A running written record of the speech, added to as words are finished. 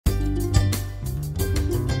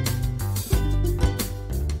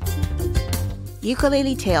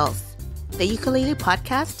Ukulele Tales, the ukulele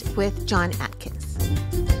podcast with John Atkins.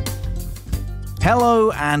 Hello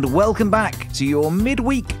and welcome back to your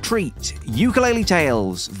midweek treat, Ukulele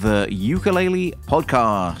Tales, the ukulele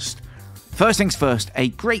podcast. First things first, a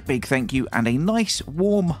great big thank you and a nice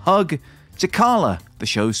warm hug to Carla, the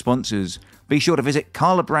show's sponsors. Be sure to visit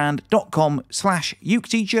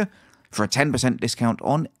carlabrand.com/uketeacher for a 10% discount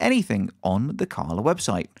on anything on the Carla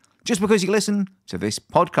website, just because you listen to this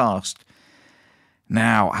podcast.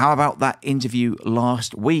 Now, how about that interview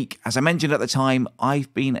last week? As I mentioned at the time,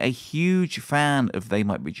 I've been a huge fan of They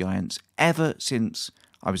Might Be Giants ever since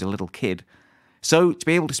I was a little kid. So to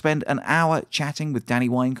be able to spend an hour chatting with Danny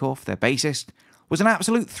Weinkoff, their bassist, was an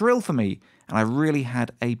absolute thrill for me, and I really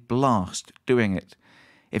had a blast doing it.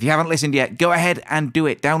 If you haven't listened yet, go ahead and do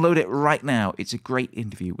it. Download it right now. It's a great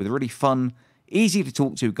interview with a really fun, easy to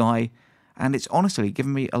talk to guy, and it's honestly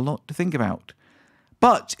given me a lot to think about.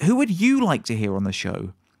 But who would you like to hear on the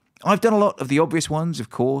show? I've done a lot of the obvious ones, of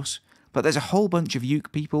course, but there's a whole bunch of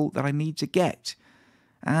uke people that I need to get.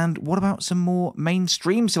 And what about some more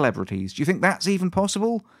mainstream celebrities? Do you think that's even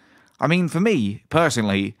possible? I mean, for me,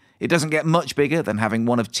 personally, it doesn't get much bigger than having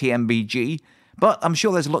one of TMBG, but I'm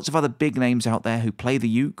sure there's lots of other big names out there who play the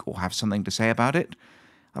uke or have something to say about it.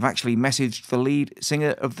 I've actually messaged the lead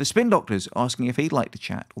singer of the Spin Doctors asking if he'd like to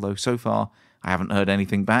chat, although so far I haven't heard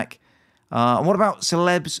anything back. And what about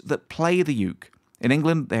celebs that play the uke? In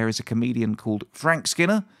England, there is a comedian called Frank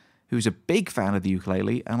Skinner, who's a big fan of the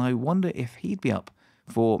ukulele, and I wonder if he'd be up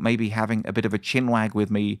for maybe having a bit of a chinwag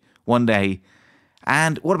with me one day.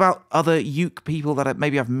 And what about other uke people that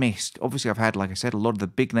maybe I've missed? Obviously, I've had, like I said, a lot of the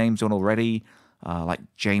big names on already, like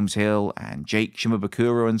James Hill and Jake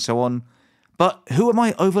Shimabukuro and so on. But who am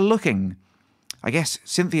I overlooking? I guess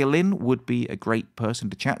Cynthia Lynn would be a great person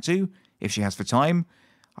to chat to, if she has the time.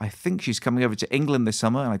 I think she's coming over to England this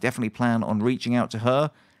summer, and I definitely plan on reaching out to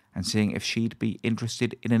her and seeing if she'd be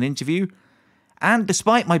interested in an interview. And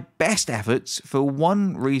despite my best efforts, for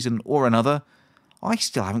one reason or another, I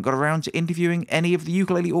still haven't got around to interviewing any of the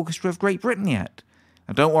Ukulele Orchestra of Great Britain yet.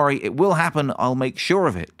 Now don't worry, it will happen, I'll make sure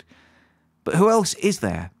of it. But who else is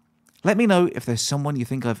there? Let me know if there's someone you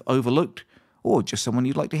think I've overlooked, or just someone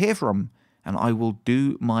you'd like to hear from, and I will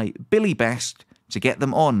do my Billy best to get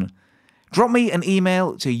them on. Drop me an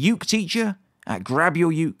email to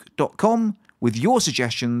uketeacher@grabyouruke.com with your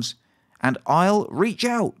suggestions, and I'll reach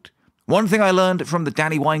out. One thing I learned from the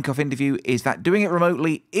Danny Weinkoff interview is that doing it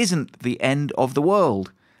remotely isn't the end of the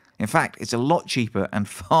world. In fact, it's a lot cheaper and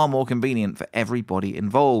far more convenient for everybody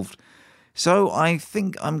involved. So I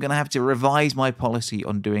think I'm going to have to revise my policy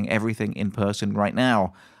on doing everything in person right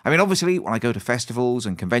now. I mean, obviously, when I go to festivals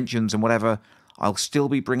and conventions and whatever, I'll still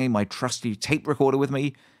be bringing my trusty tape recorder with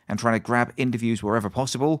me and trying to grab interviews wherever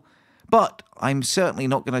possible. But I'm certainly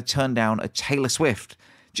not going to turn down a Taylor Swift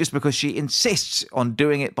just because she insists on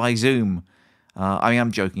doing it by Zoom. I mean,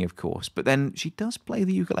 I'm joking, of course, but then she does play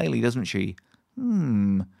the ukulele, doesn't she?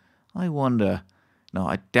 I wonder. No,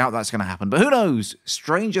 I doubt that's going to happen, but who knows?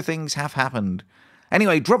 Stranger things have happened.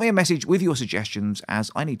 Anyway, drop me a message with your suggestions,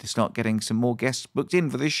 as I need to start getting some more guests booked in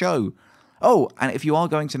for this show. Oh, and if you are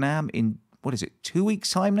going to NAMM in, 2 weeks'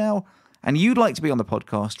 time now, and you'd like to be on the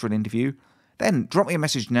podcast for an interview, then drop me a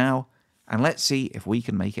message now, and let's see if we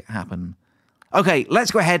can make it happen. Okay,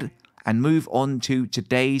 let's go ahead and move on to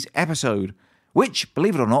today's episode, which,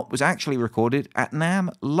 believe it or not, was actually recorded at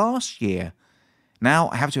NAMM last year. Now,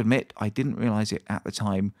 I have to admit, I didn't realise it at the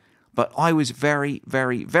time, but I was very,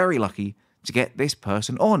 very, very lucky to get this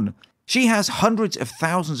person on. She has hundreds of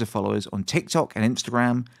thousands of followers on TikTok and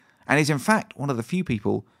Instagram, and is in fact one of the few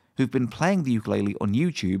people who've been playing the ukulele on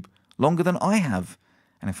YouTube longer than I have.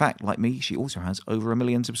 And in fact, like me, she also has over 1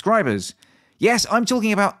 million subscribers. Yes, I'm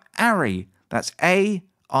talking about Aryy. That's Aryy,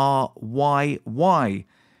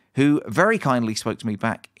 who very kindly spoke to me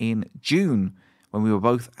back in June when we were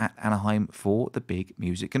both at Anaheim for the big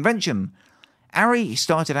music convention. Aryy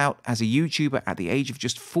started out as a YouTuber at the age of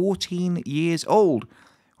just 14 years old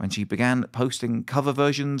when she began posting cover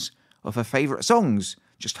versions of her favourite songs,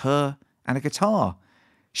 just her and a guitar.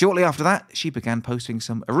 Shortly after that, she began posting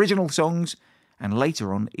some original songs, and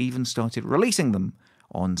later on even started releasing them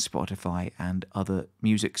on Spotify and other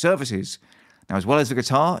music services. Now, as well as the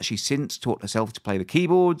guitar, she's since taught herself to play the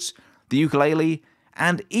keyboards, the ukulele,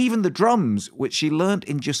 and even the drums, which she learnt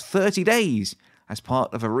in just 30 days as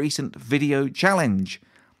part of a recent video challenge.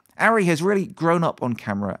 Aryy has really grown up on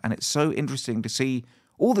camera, and it's so interesting to see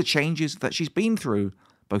all the changes that she's been through,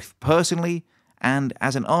 both personally and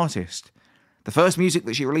as an artist. The first music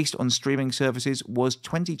that she released on streaming services was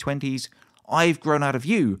 2020's I've Grown Out of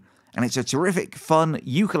You, and it's a terrific, fun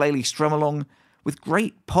ukulele strum-along with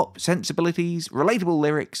great pop sensibilities, relatable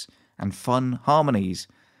lyrics, and fun harmonies.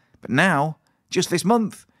 But now, just this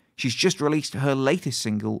month, she's just released her latest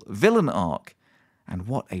single, Villain Arc. And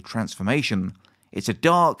what a transformation. It's a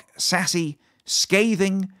dark, sassy,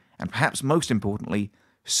 scathing, and perhaps most importantly,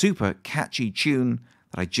 super catchy tune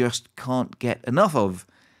that I just can't get enough of.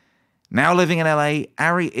 Now living in LA,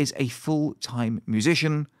 Aryy is a full-time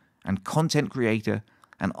musician and content creator,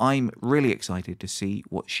 and I'm really excited to see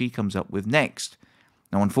what she comes up with next.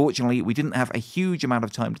 Now, unfortunately, we didn't have a huge amount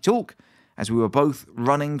of time to talk, as we were both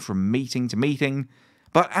running from meeting to meeting,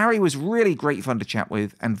 but Aryy was really great fun to chat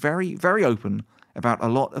with and very, very open about a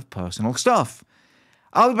lot of personal stuff.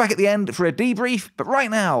 I'll be back at the end for a debrief, but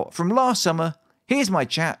right now, from last summer, here's my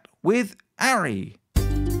chat with Aryy.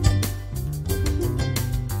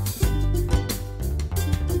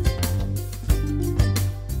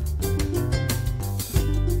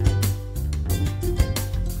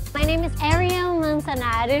 My name is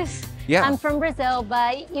Aryy. Yeah. I'm from Brazil,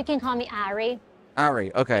 but you can call me Aryy.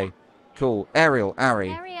 Aryy, okay. Cool. Aryy.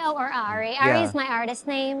 Ariel or Aryy. Yeah. Aryy is my artist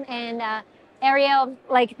name, and Ariel,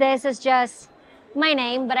 like this, is just my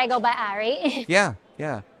name, but I go by Aryy.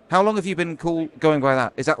 Yeah. How long have you been going by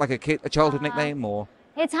that? Is that like a childhood nickname, or?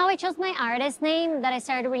 It's how I chose my artist name that I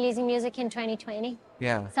started releasing music in 2020.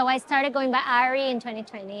 Yeah. So I started going by Aryy in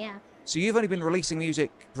 2020, yeah. So you've only been releasing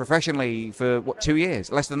music professionally for, what, 2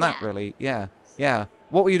 years? Less than that, Yeah. really. Yeah.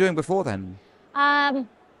 What were you doing before then?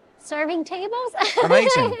 Serving tables.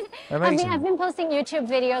 Amazing. I've been posting YouTube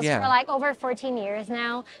videos Yeah. for like over 14 years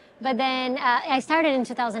now. But then I started in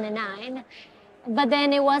 2009. But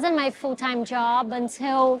then it wasn't my full-time job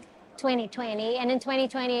until 2020. And in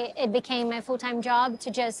 2020, it became my full-time job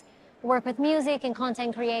to just work with music and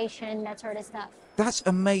content creation, that sort of stuff. That's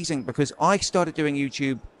amazing, because I started doing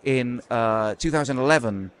YouTube in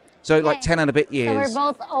 2011. So like Yeah. 10 and a bit So years.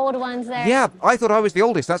 we're both old ones there. Yeah, I thought I was the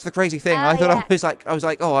oldest. That's the crazy thing. Oh, I thought yeah. I was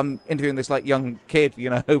like, oh, I'm interviewing this like young kid, but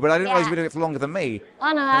I didn't realize you've been doing it for longer than me. Oh,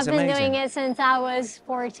 no, That's I've been amazing. doing it since I was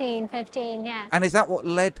 14, 15, yeah. And is that what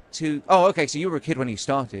led to? Oh, okay. So you were a kid when you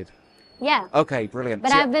started. Yeah. Okay, brilliant.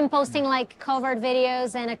 But So- I've been posting like covered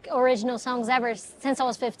videos and original songs ever since I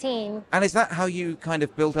was 15. And is that how you kind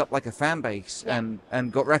of built up like a fan base Yeah.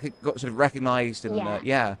 and got sort of recognized and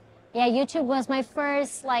Yeah. Yeah, YouTube was my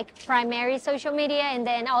first like primary social media, and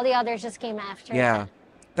then all the others just came after. Yeah.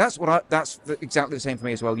 That's exactly the same for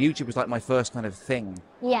me as well. YouTube was like my first kind of thing.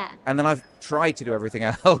 Yeah. And then I've tried to do everything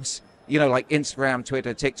else, like Instagram,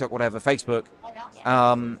 Twitter, TikTok, whatever, Facebook.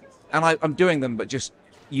 And I'm doing them, but just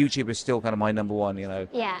YouTube is still kind of my number one,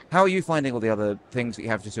 Yeah. How are you finding all the other things that you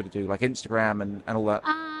have to sort of do, like Instagram and all that?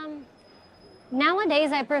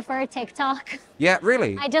 Nowadays I prefer TikTok. Yeah,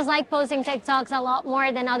 really? I just like posting TikToks a lot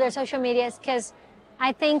more than other social medias, because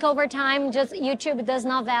I think over time just YouTube does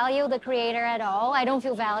not value the creator at all. I don't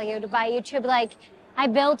feel valued by YouTube. Like, I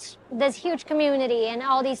built this huge community and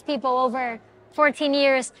all these people over 14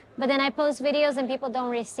 years, but then I post videos and people don't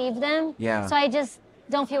receive them. Yeah. So I just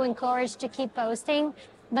don't feel encouraged to keep posting.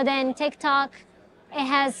 But then TikTok,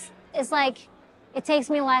 it's like, it takes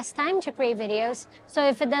me less time to create videos. So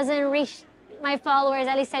if it doesn't reach my followers,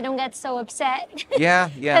 at least I don't get so upset. Yeah.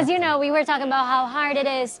 Because, we were talking about how hard it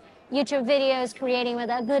is, YouTube videos, creating with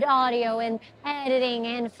a good audio and editing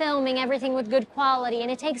and filming everything with good quality. And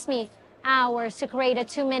it takes me hours to create a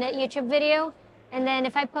 2-minute YouTube video. And then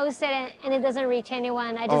if I post it and it doesn't reach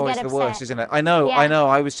anyone, I just Oh, get it's upset. the worst, isn't it? I know. Yeah.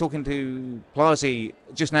 I was talking to Plazi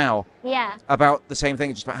just now Yeah. about the same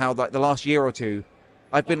thing, just about how like the last year or two,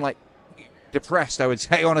 I've been like depressed, I would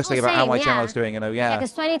say, honestly, about how same, my yeah. channel is doing, Yeah,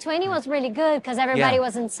 because 2020 was really good because everybody Yeah.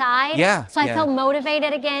 was inside. Yeah, So I yeah. felt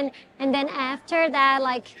motivated again. And then after that,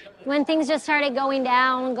 like when things just started going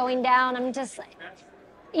down, I'm just like,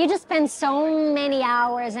 you just spend so many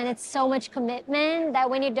hours and it's so much commitment that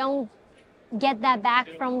when you don't get that back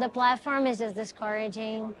from the platform, it's just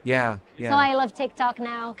discouraging. Yeah. So I love TikTok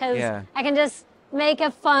now because Yeah. I can just make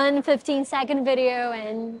a fun 15-second video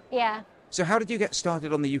and yeah. So how did you get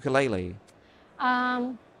started on the ukulele?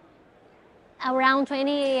 Around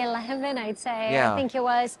 2011, I'd say. Yeah. I think it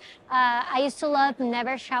was. I used to love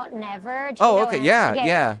Never Shout Never. Do you Oh, know okay. it?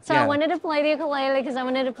 Yeah. So I wanted to play the ukulele because I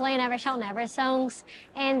wanted to play Never Shout Never songs.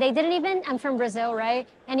 And they didn't even, I'm from Brazil, right?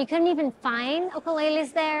 And you couldn't even find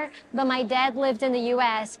ukuleles there. But my dad lived in the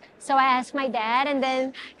US. So I asked my dad. And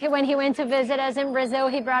then when he went to visit us in Brazil,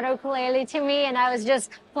 he brought a ukulele to me. And I was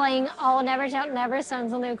just playing all Never Shout Never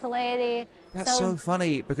songs on the ukulele. That's so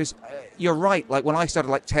funny because you're right. Like when I started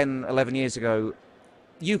like 10, 11 years ago,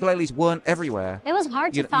 ukuleles weren't everywhere. It was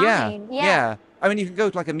hard to Yeah. find. Yeah. I mean, you can go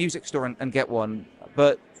to like a music store and get one,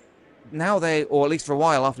 but now they, or at least for a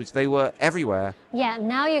while afterwards, they were everywhere. Yeah,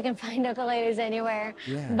 now you can find ukuleles anywhere.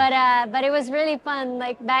 Yeah. But it was really fun,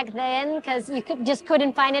 like back then, because you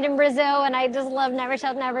couldn't find it in Brazil, and I just love Never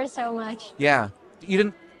Shout Never so much. Yeah. You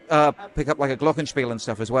didn't pick up like a glockenspiel and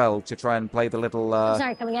stuff as well to try and play the little.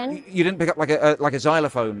 Sorry, come again? You didn't pick up like a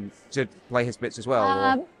xylophone to play his bits as well.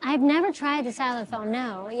 Or? I've never tried the xylophone.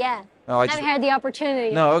 No, yeah. Oh, I Never had the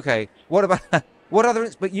opportunity. No, okay. What about what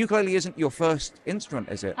other? But ukulele isn't your first instrument,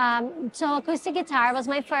 is it? So acoustic guitar was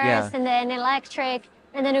my first, Yeah. and then electric,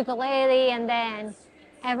 and then ukulele, and then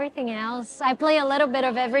everything else. I play a little bit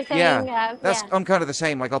of everything. Yeah, yeah. I'm kind of the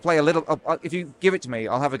same. Like I'll play a little. If you give it to me,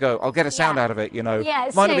 I'll have a go. I'll get a sound Yeah. out of it. You know, Yeah,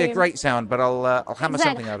 might not be a same. great sound, but I'll hammer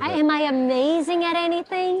something out of it. Am I amazing at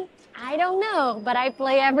anything? I don't know, but I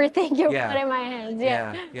play everything you Yeah. put in my hands.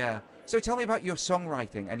 Yeah. Yeah. So tell me about your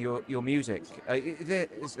songwriting and your music.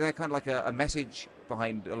 Is there kind of like a message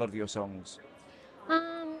behind a lot of your songs?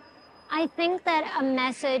 I think that a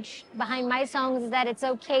message behind my songs is that it's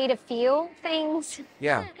okay to feel things.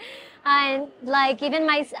 Yeah. And like even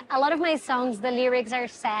a lot of my songs, the lyrics are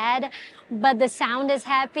sad, but the sound is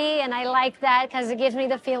happy, and I like that because it gives me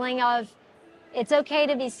the feeling of it's okay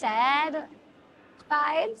to be sad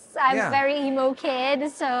vibes. I'm Yeah. a very emo kid,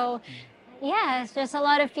 so yeah, it's just a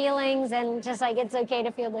lot of feelings, and just like it's okay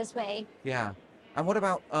to feel this way. Yeah. And what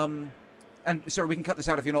about and sorry, we can cut this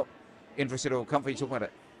out if you're not interested or comfortable talking about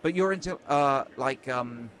it. But you're into like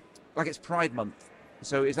it's Pride Month.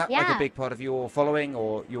 So is that like a Yeah. big part of your following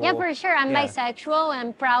or your? Yeah, for sure. I'm Yeah. bisexual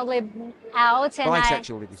and proudly out. And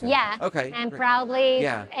Bisexual, did you say? Yeah. Okay, And great. proudly.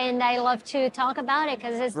 Yeah. And I love to talk about it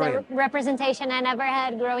because it's Brilliant. the representation I never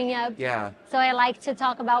had growing up. Yeah. So I like to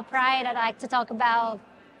talk about pride. I like to talk about,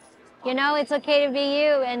 it's okay to be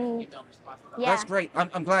you. And yeah. That's great.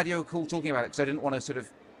 I'm glad you're cool talking about it because I didn't want to sort of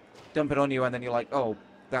dump it on you and then you're like, oh,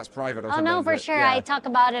 that's private or Oh something. no, for but sure. yeah. I talk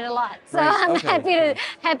about it a lot. So Great. I'm Okay,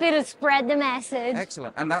 happy to spread the message.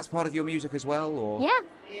 Excellent. And that's part of your music as well, or? Yeah.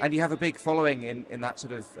 And you have a big following in that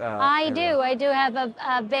sort of. I area. do. I do have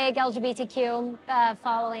a big LGBTQ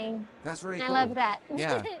following. That's really I cool. love that.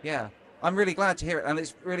 Yeah, yeah. I'm really glad to hear it, and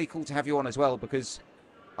it's really cool to have you on as well because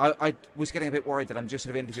I was getting a bit worried that I'm just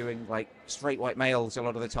sort of interviewing like straight white males a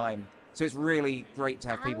lot of the time. So it's really great to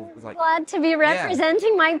have people with like. Glad to be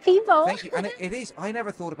representing my people. Thank you. And it is. I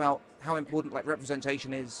never thought about how important like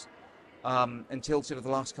representation is until sort of the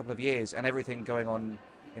last couple of years and everything going on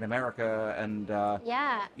in America and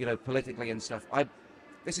Yeah. politically and stuff.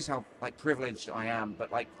 This is how like privileged I am,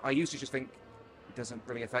 but like I used to just think it doesn't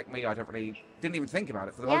really affect me. Didn't even think about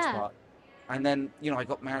it for the most Yeah. part. And then I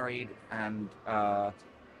got married and I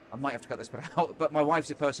might have to cut this bit out, but my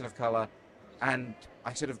wife's a person of color. And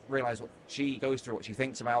I sort of realized what she goes through, what she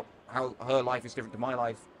thinks about, how her life is different to my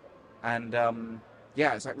life. And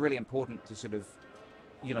it's like really important to sort of,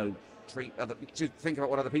 to think about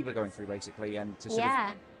what other people are going through basically and to sort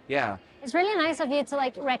of, yeah. It's really nice of you to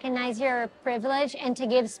like recognize your privilege and to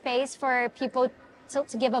give space for people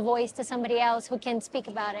to give a voice to somebody else who can speak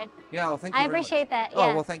about it. Yeah, well, thank you I very much. appreciate that. Oh,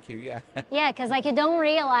 Yeah. well, thank you, yeah. Yeah, because like you don't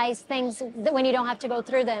realize things when you don't have to go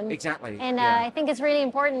through them. Exactly, And yeah. I think it's really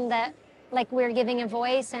important that like we're giving a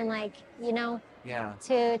voice and like, Yeah,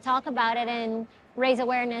 to talk about it and raise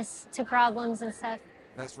awareness to problems and stuff.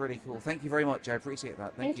 that's really cool. Thank you very much. I appreciate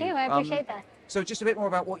that. Thank you. I appreciate that. So just a bit more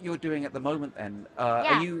about what you're doing at the moment then.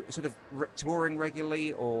 Yeah. Are you sort of touring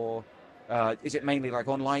regularly or is it mainly like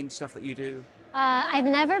online stuff that you do? I've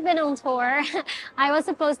never been on tour. I was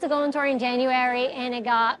supposed to go on tour in January and it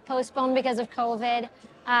got postponed because of COVID.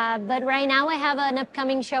 But right now I have an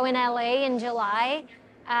upcoming show in LA in July.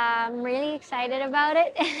 I'm really excited about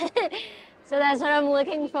it. So that's what I'm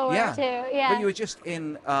looking forward to. Yeah. But you were just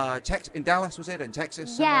in in Dallas, was it? In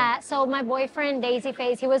Texas? Yeah. So my boyfriend Daisy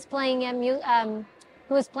Face, he was playing at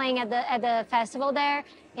the festival there,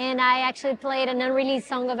 and I actually played an unreleased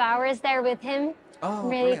song of ours there with him. Oh, I'm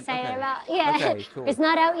really brilliant. excited Okay. about. Yeah. Okay, cool. It's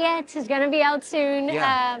not out yet. It's gonna be out soon.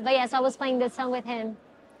 Yeah. But yes, I was playing this song with him.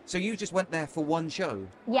 So you just went there for one show?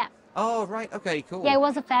 Yeah. Oh, right. Okay, cool. Yeah, it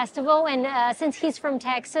was a festival, and since he's from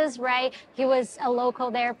Texas, right, he was a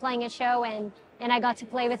local there playing a show, and I got to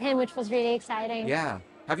play with him, which was really exciting. Yeah.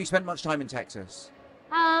 Have you spent much time in Texas?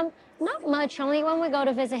 Not much, only when we go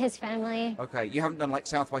to visit his family. Okay. You haven't done like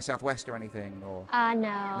South by Southwest or anything, or? No.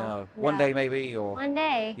 No. One day maybe, or? One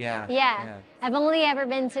day. Yeah. Yeah. I've only ever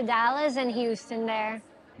been to Dallas and Houston there.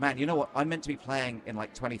 Man, you know what? I'm meant to be playing in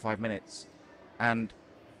like 25 minutes, and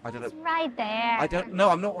I don't know. It's right there. I don't know.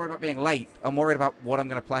 I'm not worried about being late. I'm worried about what I'm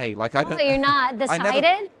going to play. Like I don't. So you're not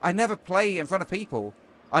decided? I never play in front of people.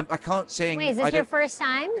 I can't sing. Wait, is this your first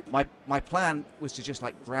time? My plan was to just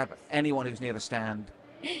like grab anyone who's near the stand,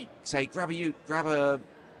 say grab a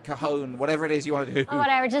cajon, whatever it is you want to do. Or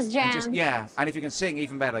whatever, just jam. And if you can sing,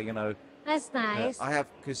 even better, you know. That's nice. I have,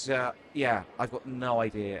 because, I've got no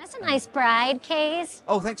idea. That's a nice bride case.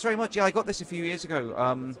 Oh, thanks very much. Yeah, I got this a few years ago.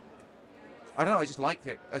 I don't know, I just liked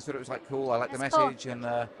it. I thought it was, like, cool. I liked the message, cool.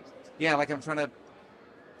 And, like, I'm trying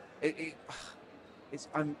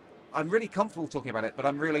to... I'm really comfortable talking about it, but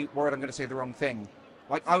I'm really worried I'm going to say the wrong thing.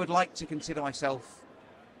 Like, I would like to consider myself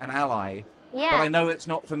an ally, but I know it's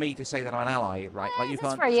not for me to say that I'm an ally, right? Like, you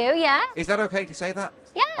can't... for you, yeah. Is that okay to say that?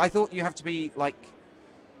 Yeah. I thought you have to be, like,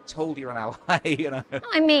 told you're an ally, you know?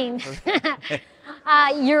 I mean,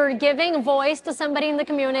 you're giving a voice to somebody in the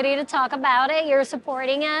community to talk about it. You're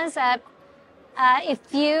supporting us.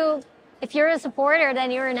 If you're a supporter,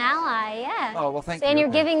 then you're an ally, yeah. Oh, well, thank you. And you're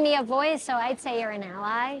giving me a voice, so I'd say you're an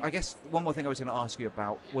ally. I guess one more thing I was going to ask you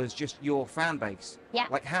about was just your fan base. Yeah.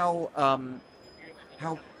 Like, how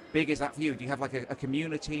big is that for you? Do you have, like, a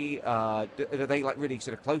community? Are they, like, really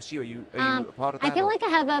sort of close to you? Are you a part of that? I feel like I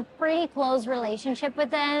have a pretty close relationship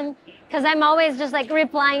with them because I'm always just, like,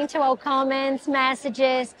 replying to all comments,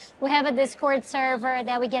 messages. We have a Discord server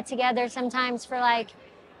that we get together sometimes for, like,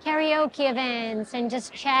 karaoke events and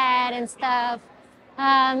just chat and stuff.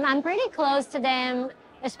 I'm pretty close to them,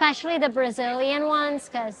 especially the Brazilian ones,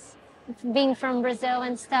 because being from Brazil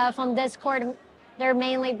and stuff, on Discord, they're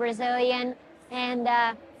mainly Brazilian, and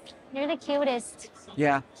they're the cutest.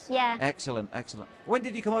 Yeah. Yeah. Excellent. When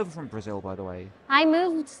did you come over from Brazil, by the way? I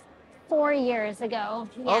moved 4 years ago.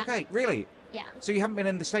 Yeah. Okay, really? Yeah. So you haven't been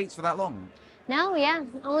in the States for that long? No, yeah,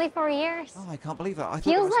 only 4 years. Oh, I can't believe that. I thought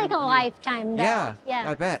Feels like a lifetime, though. Yeah, yeah.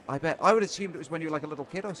 I bet. I would have assumed it was when you were like a little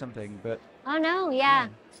kid or something, but... Oh, no, yeah.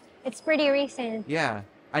 It's pretty recent. Yeah.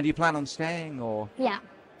 And you plan on staying, or...? Yeah.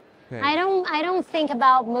 Okay. I don't think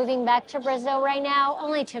about moving back to Brazil right now,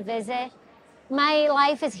 only to visit. My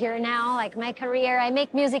life is here now, like my career. I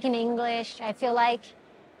make music in English. I feel like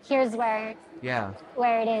here's where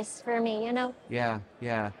it is for me, you know? Yeah.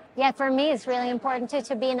 Yeah, for me, it's really important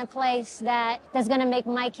to be in a place that's going to make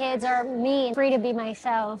my kids or me free to be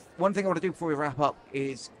myself. One thing I want to do before we wrap up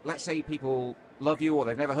is, let's say people love you or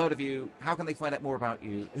they've never heard of you. How can they find out more about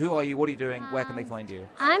you? Who are you? What are you doing? Where can they find you?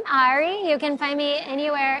 I'm Aryy. You can find me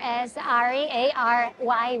anywhere as Aryy,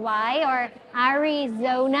 Aryy, or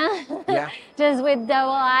Aryzona. Yeah. Just with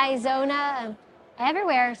double I, Zona.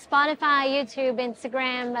 Everywhere. Spotify, YouTube,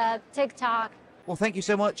 Instagram, TikTok. Well, thank you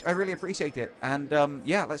so much. I really appreciate it. And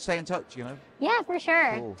let's stay in touch, you know? Yeah, for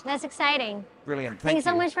sure. Cool. That's exciting. Brilliant. Thank you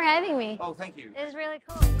so much for having me. Oh, thank you. It was really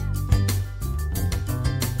cool. Yeah.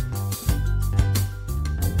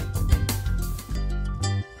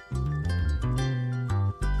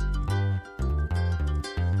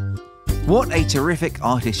 What a terrific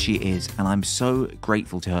artist she is, and I'm so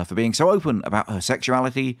grateful to her for being so open about her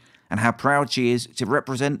sexuality and how proud she is to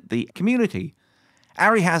represent the community.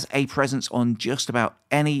 Aryy has a presence on just about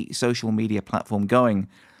any social media platform going,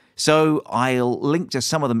 so I'll link to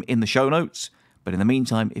some of them in the show notes. But in the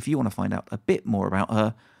meantime, if you want to find out a bit more about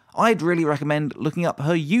her, I'd really recommend looking up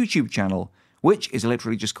her YouTube channel, which is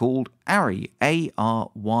literally just called Aryy,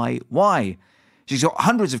 Aryy. She's got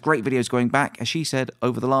hundreds of great videos going back, as she said,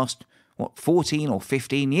 over the last 14 or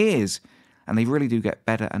 15 years. And they really do get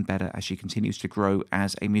better and better as she continues to grow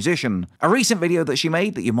as a musician. A recent video that she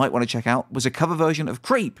made that you might want to check out was a cover version of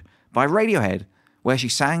Creep by Radiohead, where she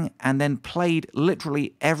sang and then played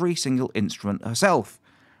literally every single instrument herself.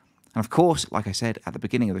 And of course, like I said at the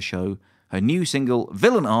beginning of the show, her new single,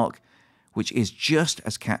 Villain Arc, which is just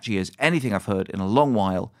as catchy as anything I've heard in a long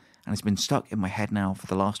while, and it's been stuck in my head now for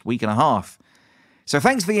the last week and a half. So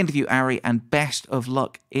thanks for the interview, Aryy, and best of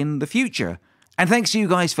luck in the future. And thanks to you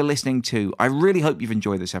guys for listening too. I really hope you've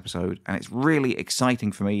enjoyed this episode, and it's really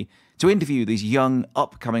exciting for me to interview these young,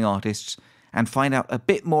 upcoming artists and find out a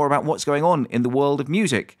bit more about what's going on in the world of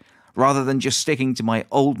music, rather than just sticking to my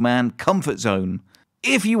old man comfort zone.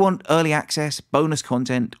 If you want early access, bonus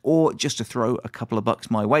content, or just to throw a couple of bucks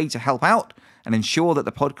my way to help out and ensure that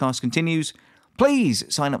the podcast continues, please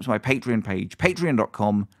sign up to my Patreon page,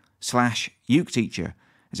 patreon.com/uketeacher,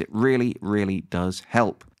 as it really, really does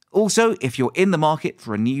help. Also, if you're in the market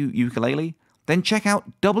for a new ukulele, then check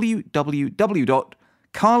out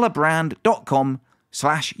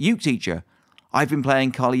www.carlabrand.com/uketeacher. I've been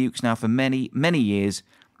playing Carla ukes now for many, many years,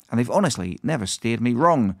 and they've honestly never steered me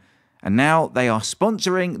wrong. And now they are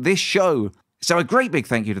sponsoring this show. So a great big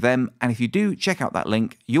thank you to them, and if you do check out that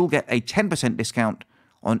link, you'll get a 10% discount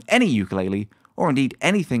on any ukulele, or indeed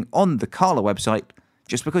anything on the Carla website,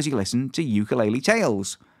 just because you listen to Ukulele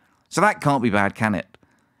Tales. So that can't be bad, can it?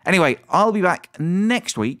 Anyway, I'll be back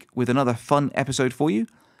next week with another fun episode for you.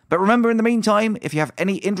 But remember, in the meantime, if you have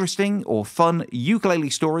any interesting or fun ukulele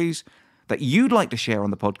stories that you'd like to share on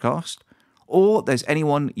the podcast, or there's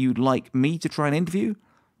anyone you'd like me to try and interview,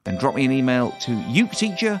 then drop me an email to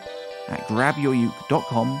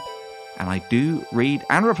uketeacher@grabyouruke.com, and I do read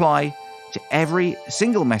and reply to every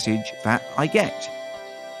single message that I get.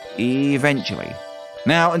 Eventually.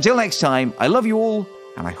 Now, until next time, I love you all,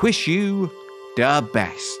 and I wish you the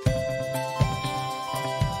best.